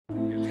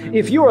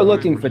If you are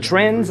looking for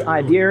trends,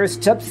 ideas,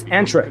 tips,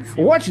 and tricks,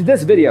 watch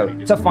this video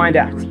to find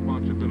out.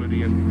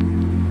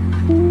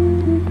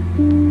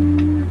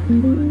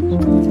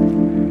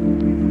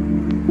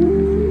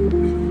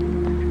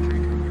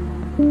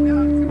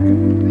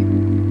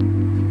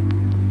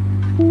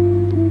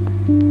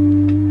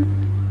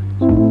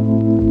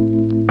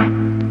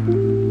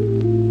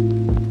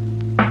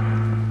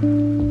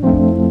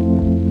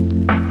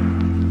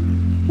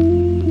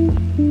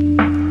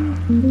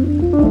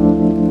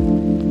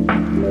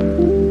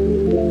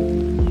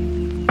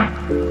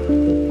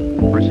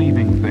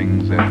 Perceiving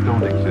things that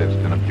don't exist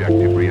in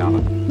objective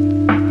reality.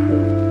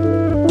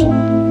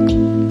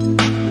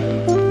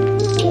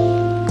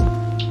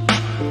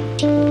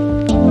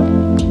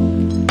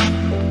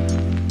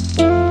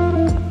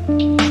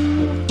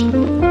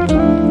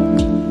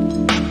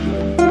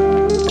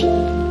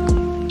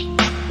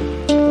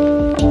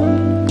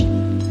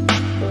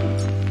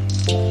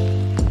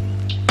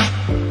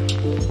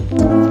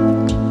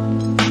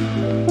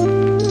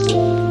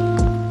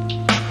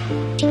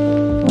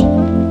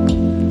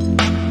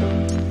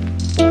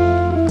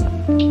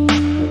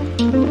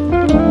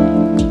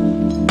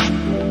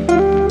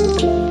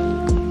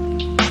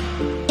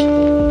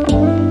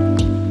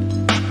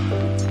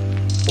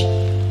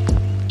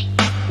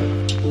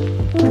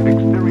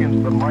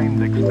 Experience the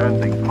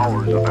mind-expanding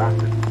powers of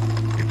acid.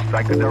 It's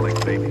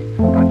psychedelic, baby.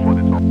 That's what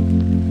it's all.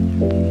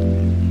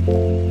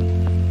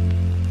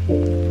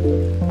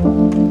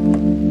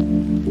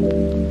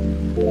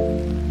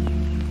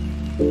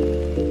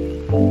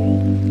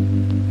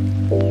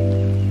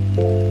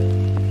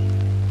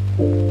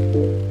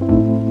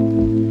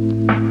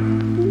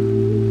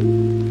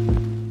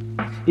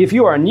 If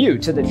you are new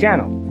to the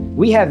channel,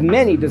 we have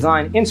many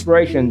design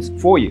inspirations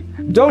for you.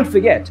 Don't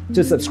forget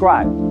to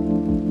subscribe.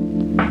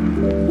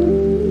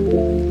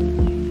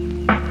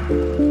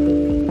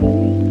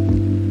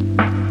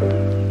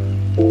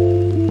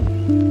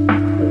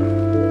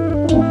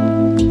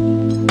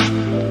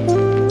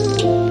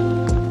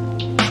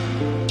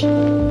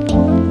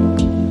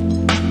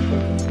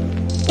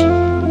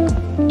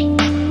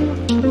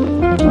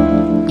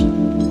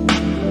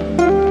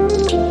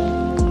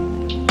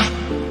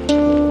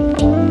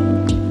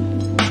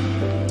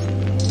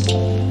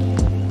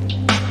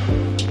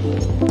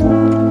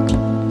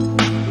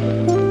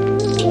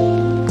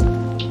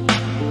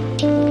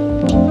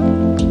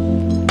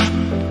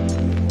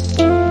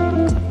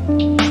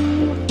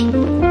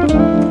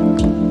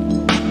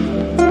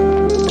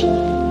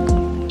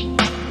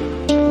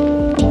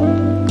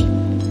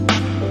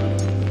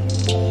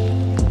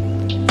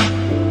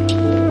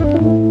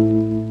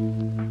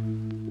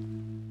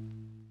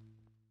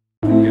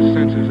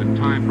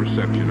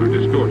 Perception are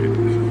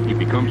distorted. He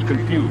becomes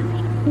confused,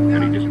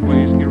 and he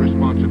displays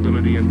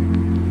irresponsibility and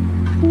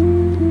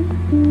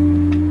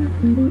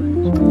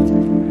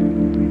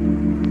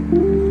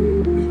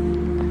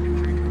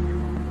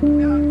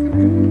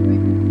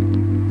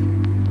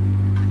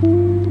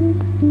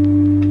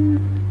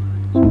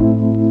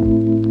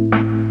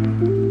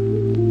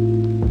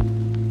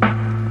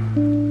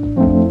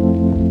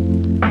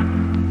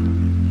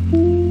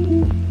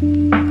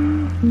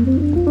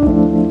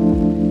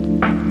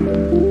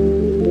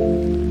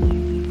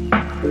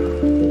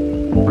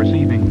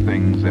perceiving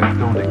things that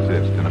don't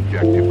exist in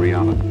objective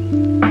reality.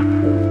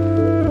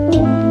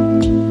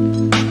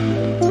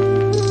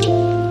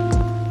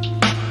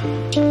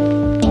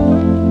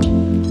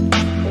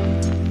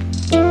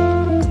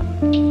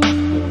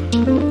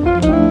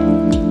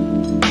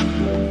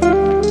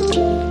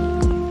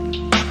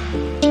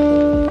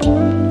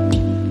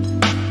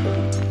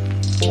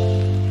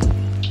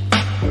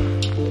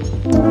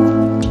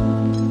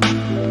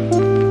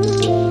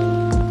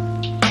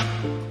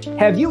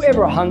 Have you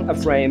ever hung a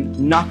frame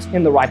not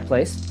in the right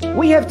place?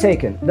 We have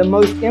taken the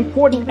most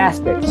important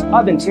aspects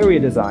of interior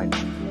design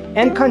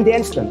and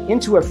condensed them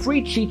into a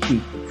free cheat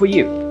sheet for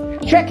you.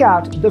 Check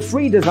out the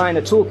free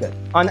designer toolkit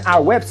on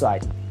our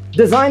website,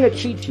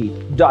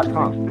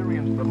 designercheatsheet.com.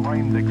 Experience the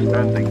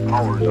mind-expanding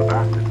powers of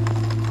acid.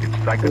 It's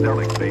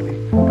psychedelic, baby.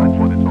 That's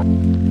what it's all.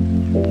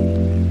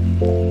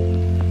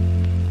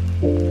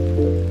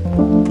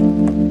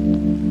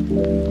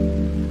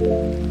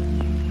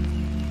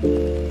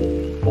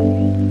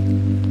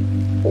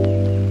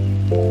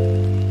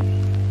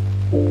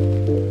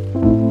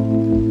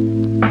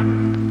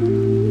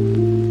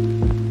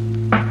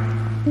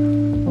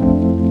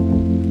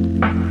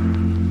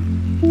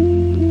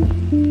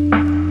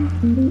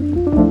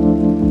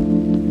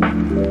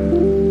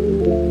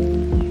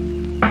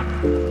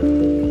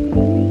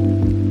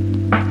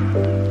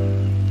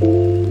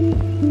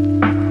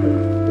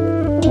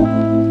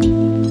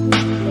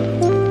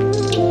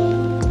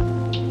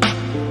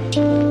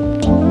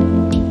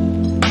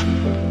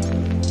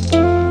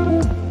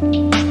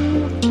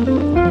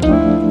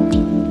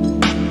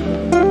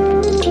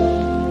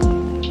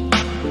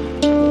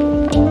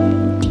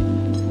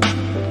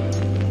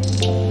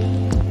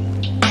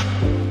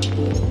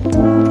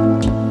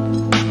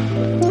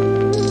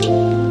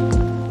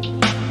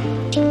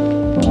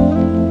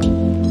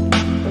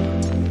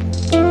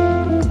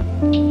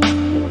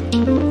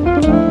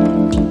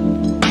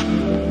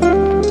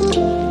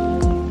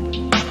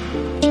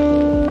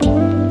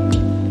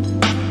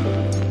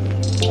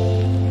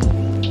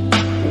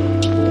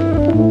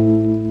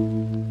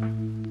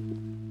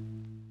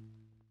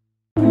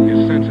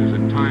 senses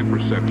and time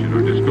perception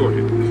are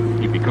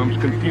distorted. He becomes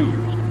confused,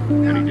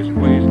 and he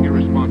displays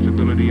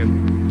irresponsibility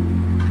and...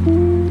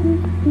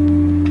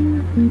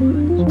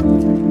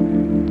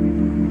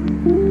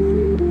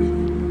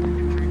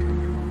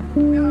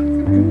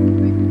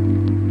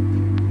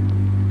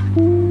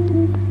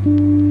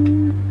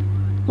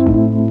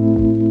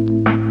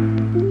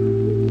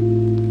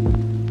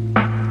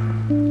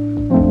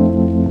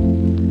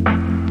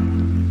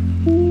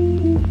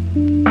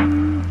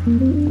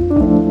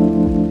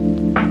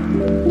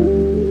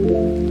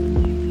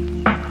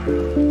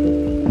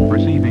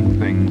 Perceiving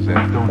things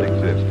that don't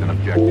exist in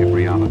objective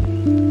reality.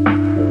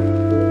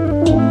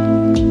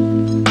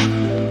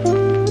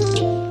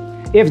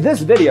 If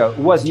this video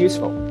was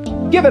useful,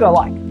 give it a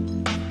like.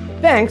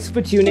 Thanks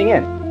for tuning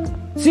in.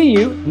 See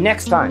you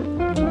next time.